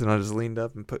that piss, and I just leaned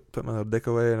up and put my little dick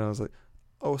away, and I was like,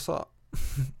 "Oh, what's up?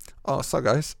 Oh, what's up,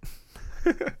 guys?"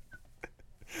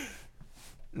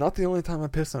 Not the only time I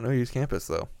pissed on OU's campus,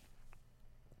 though.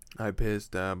 I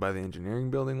pissed by the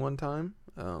engineering building one time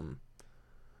while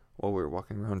we were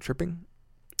walking around tripping.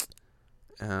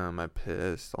 I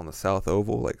pissed on the South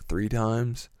Oval like 3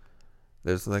 times.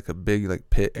 There's like a big like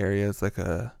pit area. It's like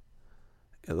it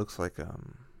looks like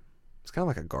it's kind of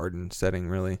like a garden setting,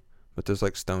 really, but there's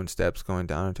like stone steps going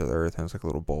down into the earth, and it's like a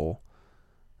little bowl.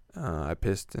 I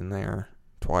pissed in there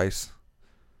twice.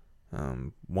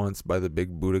 Once by the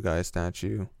big Buddha guy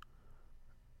statue.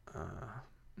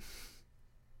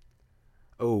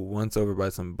 Once over by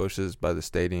some bushes by the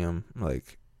stadium,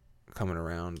 like coming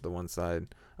around the one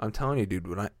side. I'm telling you,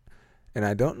 dude,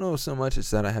 I don't know so much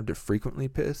it's that I have to frequently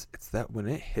piss. It's that when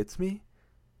it hits me,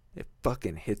 it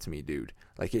fucking hits me, dude.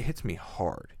 Like it hits me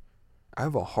hard. I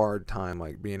have a hard time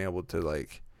like being able to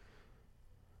like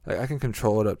I can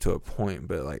control it up to a point,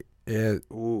 but like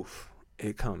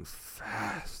it comes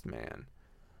fast, man.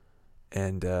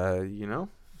 And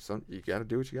so you gotta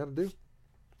do what you gotta do.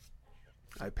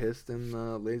 I pissed in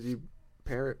the Lazy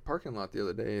Parrot parking lot the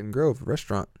other day in Grove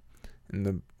restaurant in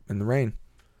the rain,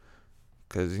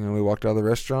 because we walked out of the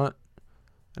restaurant,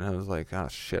 and I was like, oh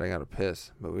shit, I gotta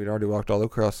piss, but we'd already walked all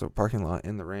across the parking lot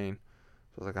in the rain,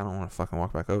 so I was like, I don't want to fucking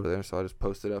walk back over there, so I just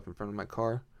posted up in front of my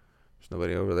car. There's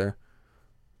nobody over there.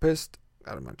 Pissed,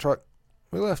 got in my truck,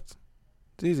 we left.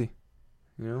 It's easy,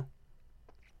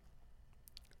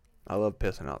 I love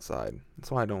pissing outside.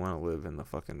 That's why I don't want to live in the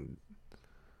fucking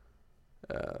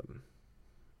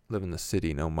live in the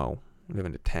city no more. Live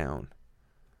in the town,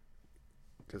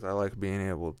 because I like being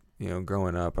able,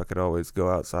 growing up, I could always go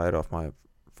outside off my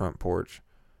front porch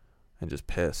and just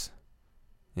piss,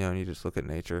 and you just look at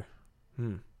nature,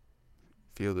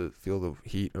 feel the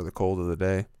heat or the cold of the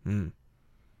day,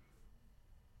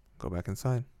 go back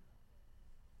inside.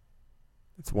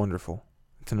 It's wonderful.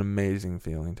 It's an amazing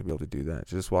feeling to be able to do that.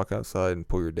 Just walk outside and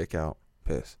pull your dick out,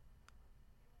 piss,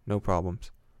 no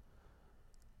problems.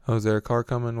 Oh, is there a car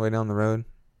coming way down the road?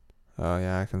 Oh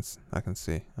yeah, I can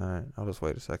see. All right, I'll just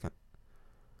wait a second.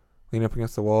 Lean up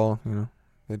against the wall,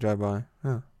 they drive by.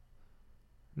 Oh,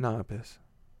 no, I piss.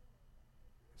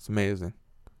 It's amazing.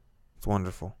 It's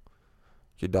wonderful.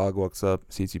 Your dog walks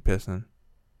up, sees you pissing.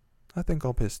 I think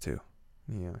I'll piss too.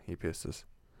 Yeah, he pisses.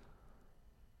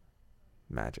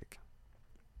 Magic.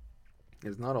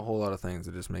 There's not a whole lot of things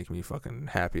that just make me fucking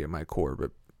happy at my core,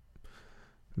 but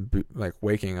like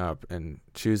waking up and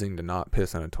choosing to not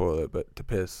piss in a toilet, but to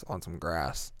piss on some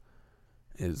grass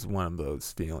is one of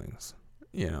those feelings,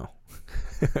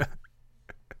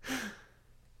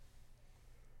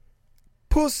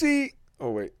 Pussy.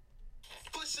 Oh wait.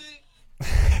 Pussy.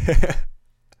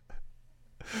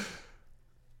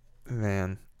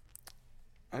 Man,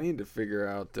 I need to figure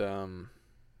out how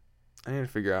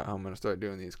I'm gonna start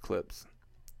doing these clips,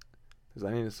 because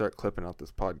I need to start clipping out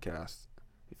this podcast.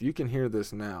 If you can hear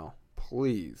this now,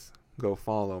 please go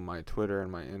follow my Twitter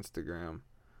and my Instagram.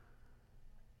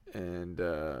 And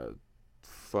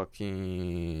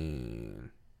fucking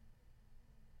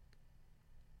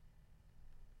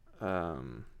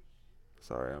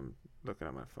sorry, I'm looking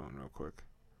at my phone real quick.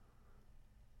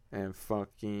 And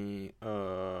fucking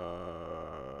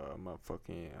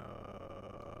motherfucking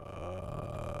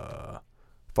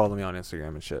follow me on Instagram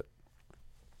and shit.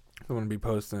 I'm gonna be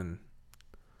posting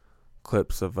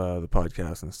clips of the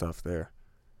podcast and stuff there.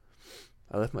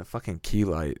 I left my fucking key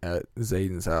light at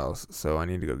Zayden's house, so I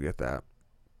need to go get that,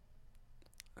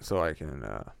 so I can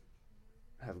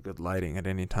have good lighting at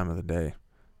any time of the day.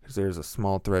 Because there's a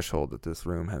small threshold that this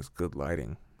room has good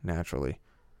lighting naturally,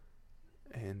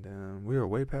 and we are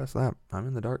way past that. I'm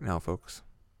in the dark now, folks.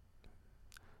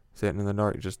 Sitting in the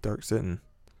dark, just dark sitting.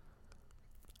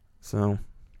 So,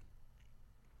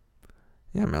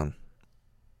 yeah, man.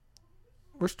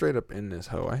 We're straight up in this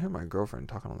hoe. I hear my girlfriend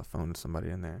talking on the phone to somebody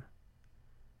in there.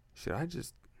 Should I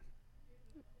just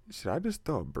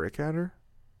throw a brick at her?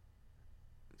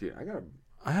 Dude,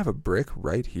 I have a brick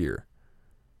right here.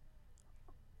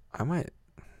 I'm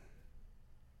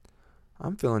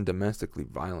feeling domestically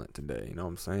violent today, you know what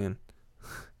I'm saying?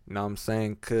 Know what I'm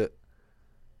saying, cut.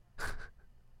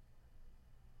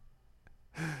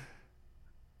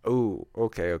 Oh,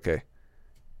 okay.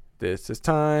 This is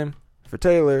time for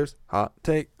Taylor's hot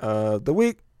take of the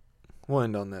week. We'll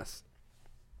end on this.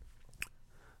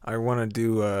 I want to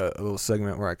do a little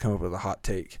segment where I come up with a hot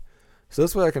take. So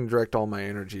this way I can direct all my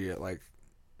energy at like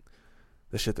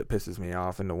the shit that pisses me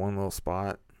off into one little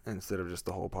spot instead of just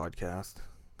the whole podcast.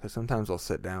 Because sometimes I'll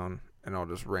sit down and I'll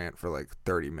just rant for like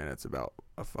 30 minutes about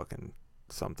a fucking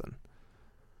something.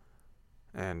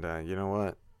 And you know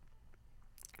what?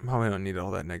 I probably don't need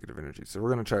all that negative energy. So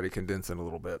we're going to try to condense it a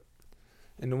little bit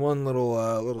into one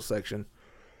little section.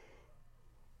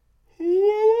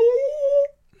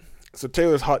 So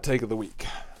Taylor's hot take of the week.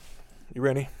 You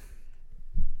ready?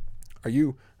 Are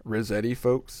you Rossetti,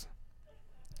 folks?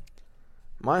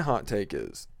 My hot take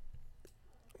is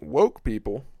woke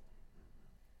people,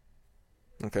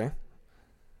 okay,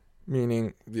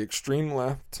 meaning the extreme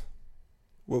left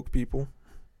woke people,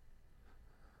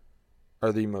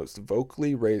 are the most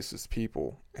vocally racist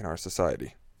people in our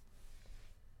society.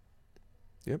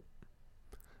 Yep.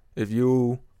 If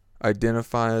you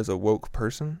identify as a woke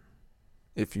person,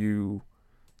 if you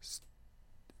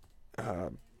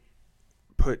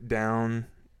put down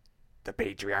the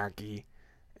patriarchy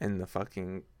and the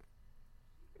fucking,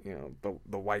 you know,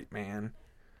 the white man,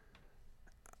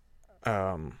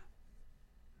 that's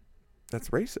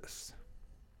racist.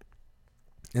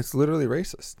 It's literally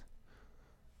racist.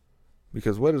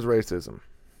 Because what is racism?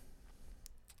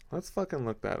 Let's fucking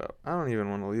look that up. I don't even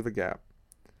want to leave a gap.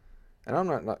 And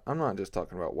I'm not just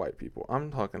talking about white people.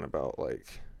 I'm talking about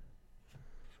like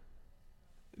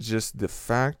just the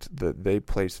fact that they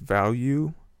place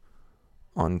value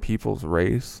on people's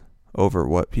race over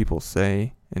what people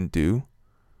say and do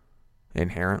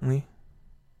inherently.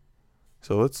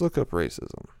 So let's look up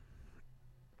racism.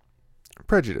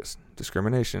 Prejudice,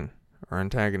 discrimination, or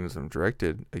antagonism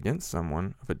directed against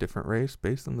someone of a different race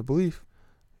based on the belief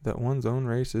that one's own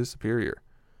race is superior.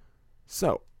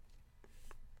 So,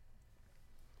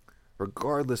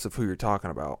 regardless of who you're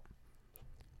talking about,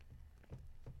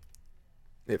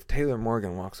 if Taylor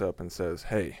Morgan walks up and says,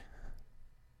 hey,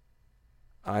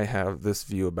 I have this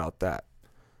view about that,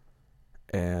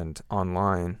 and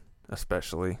online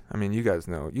especially, I mean, you guys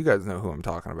know who I'm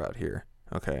talking about here,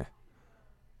 okay?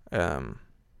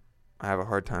 I have a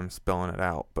hard time spelling it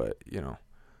out, but, you know,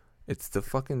 it's the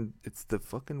fucking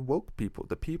woke people,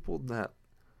 the people that,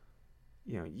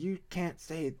 you know, you can't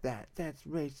say that, that's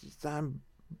racist, I'm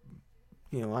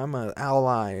an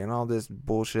ally and all this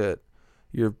bullshit.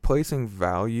 You're placing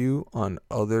value on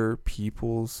other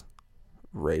people's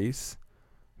race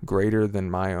greater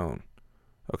than my own,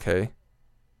 okay?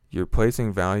 You're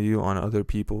placing value on other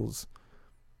people's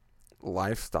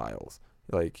lifestyles.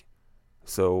 Like,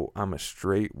 so I'm a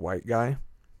straight white guy.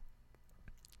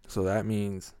 So that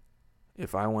means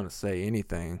if I want to say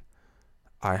anything,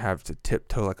 I have to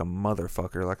tiptoe like a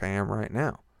motherfucker like I am right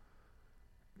now.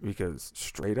 Because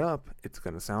straight up, it's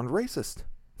going to sound racist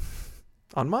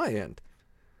on my end.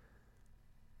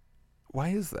 Why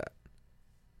is that?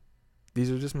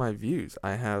 These are just my views.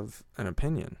 I have an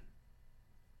opinion.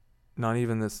 Not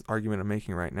even this argument I'm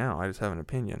making right now. I just have an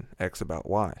opinion. X about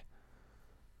Y.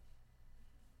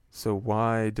 So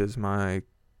why does my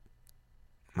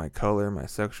color, my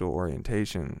sexual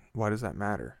orientation, why does that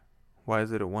matter? Why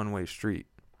is it a one-way street?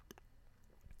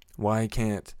 Why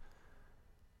can't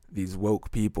these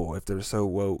woke people, if they're so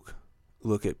woke,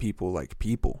 look at people like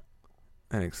people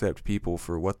and accept people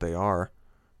for what they are,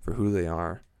 for who they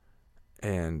are,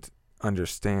 and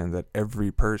understand that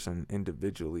every person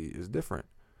individually is different.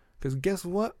 Because guess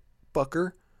what,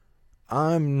 fucker?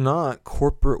 I'm not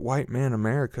corporate white man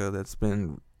America that's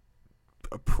been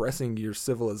oppressing your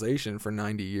civilization for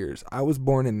 90 years. I was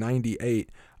born in 98.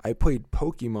 I played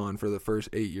Pokemon for the first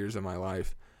 8 years of my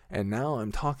life. And now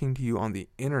I'm talking to you on the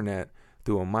internet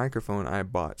through a microphone I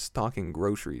bought stocking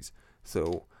groceries.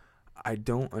 So I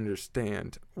don't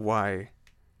understand why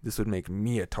this would make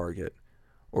me a target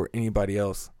or anybody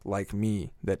else like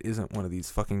me that isn't one of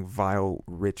these fucking vile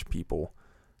rich people.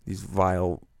 These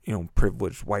vile,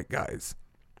 privileged white guys.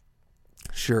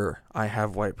 Sure, I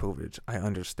have white privilege. I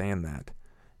understand that.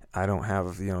 I don't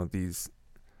have, these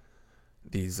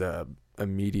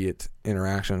immediate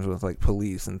interactions with like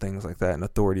police and things like that and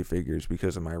authority figures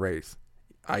because of my race.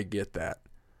 I get that.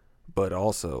 But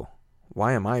also,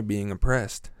 why am I being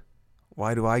oppressed?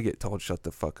 Why do I get told shut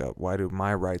the fuck up? Why do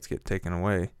my rights get taken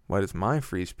away? Why does my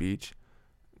free speech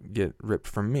get ripped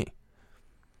from me?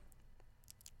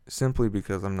 Simply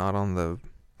because I'm not on the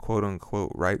quote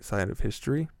unquote right side of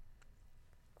history?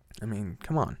 I mean,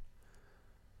 come on.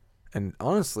 And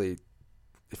honestly,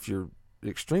 if you're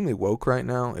extremely woke right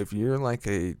now, if you're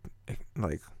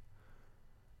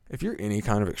if you're any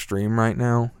kind of extreme right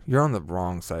now, you're on the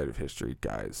wrong side of history,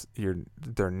 guys.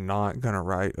 They're not gonna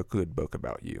write a good book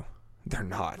about you. They're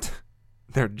not.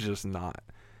 They're just not.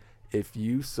 If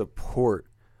you support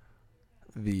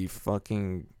the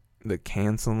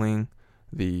canceling,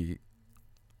 the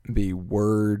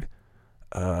word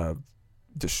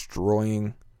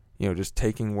destroying, just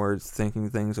taking words, thinking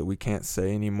things that we can't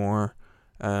say anymore,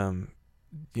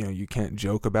 you can't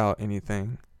joke about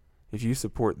anything. If you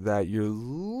support that, you're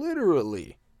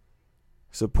literally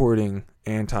supporting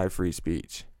anti-free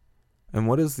speech. And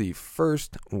what is the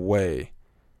first way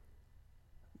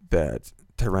that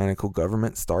tyrannical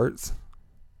government starts?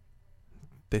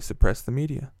 They suppress the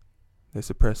media. They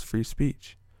suppress free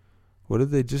speech. What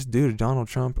did they just do to Donald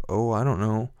Trump? Oh, I don't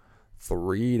know.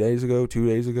 3 days ago, 2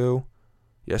 days ago,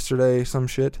 yesterday, some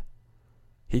shit.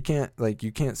 You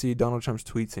can't see Donald Trump's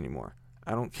tweets anymore.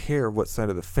 I don't care what side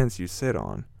of the fence you sit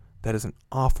on. That is an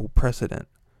awful precedent.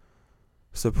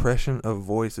 Suppression of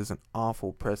voice is an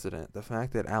awful precedent. The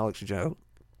fact that Alex Jones,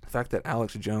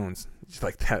 just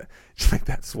like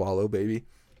that swallow, baby.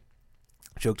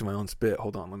 Choked my own spit.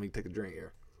 Hold on, let me take a drink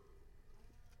here.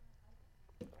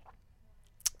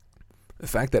 The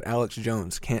fact that Alex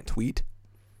Jones can't tweet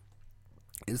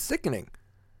is sickening.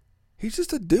 He's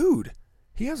just a dude.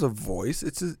 He has a voice.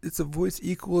 It's a voice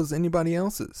equal as anybody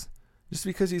else's. Just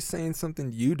because he's saying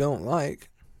something you don't like,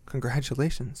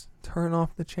 congratulations. Turn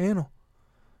off the channel.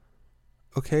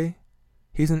 Okay?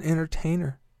 He's an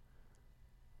entertainer.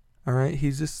 Alright?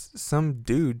 He's just some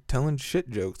dude telling shit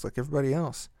jokes like everybody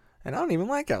else. And I don't even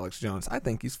like Alex Jones. I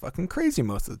think he's fucking crazy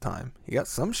most of the time. He got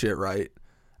some shit right.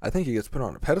 I think he gets put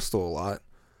on a pedestal a lot.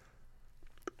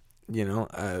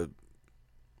 Because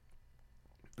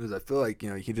I feel like,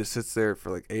 he just sits there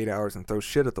for like 8 hours and throws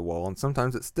shit at the wall, and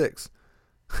sometimes it sticks.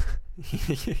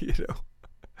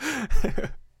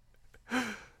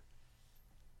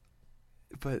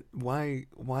 But why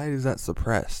is that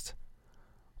suppressed?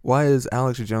 Why is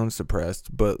Alex Jones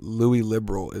suppressed, but Louis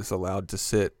Liberal is allowed to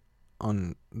sit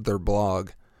on their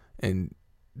blog and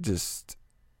just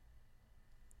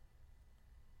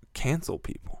cancel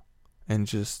people and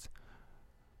just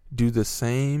do the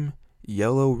same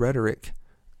yellow rhetoric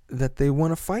that they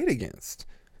want to fight against?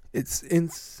 It's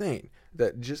insane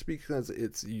that just because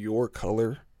it's your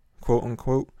color, quote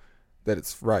unquote, that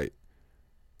it's right.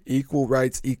 Equal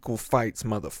rights, equal fights,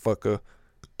 motherfucker.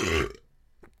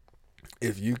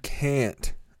 If you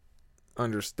can't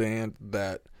understand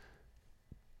that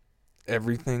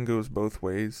everything goes both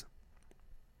ways,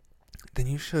 then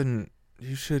you shouldn't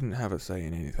have a say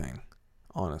in anything,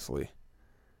 honestly.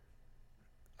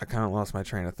 I kind of lost my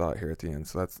train of thought here at the end,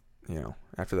 so that's,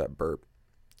 after that burp,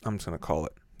 I'm just going to call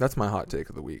it. That's my hot take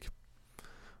of the week.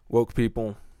 Woke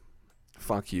people,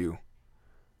 fuck you.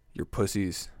 You're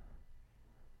pussies.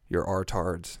 You're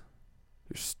artards.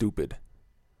 You're stupid.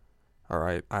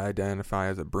 Alright, I identify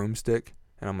as a broomstick,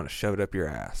 and I'm going to shove it up your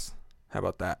ass. How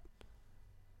about that?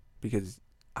 Because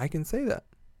I can say that.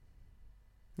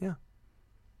 Yeah.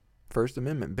 First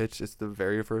Amendment, bitch. It's the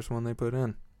very first one they put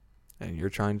in. And you're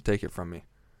trying to take it from me.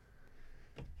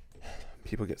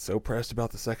 People get so pressed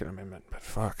about the Second Amendment, but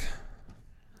fuck.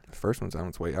 The first one's on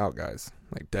its way out, guys.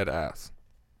 Like, dead ass.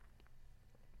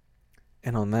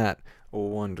 And on that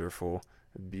wonderful,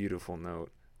 beautiful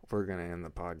note, we're going to end the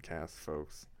podcast,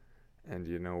 folks. And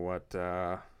you know what?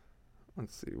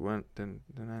 Let's see. When did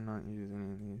I not use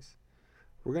any of these?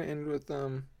 we're gonna end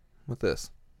with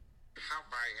this. How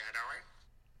about you,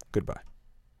 Goodbye.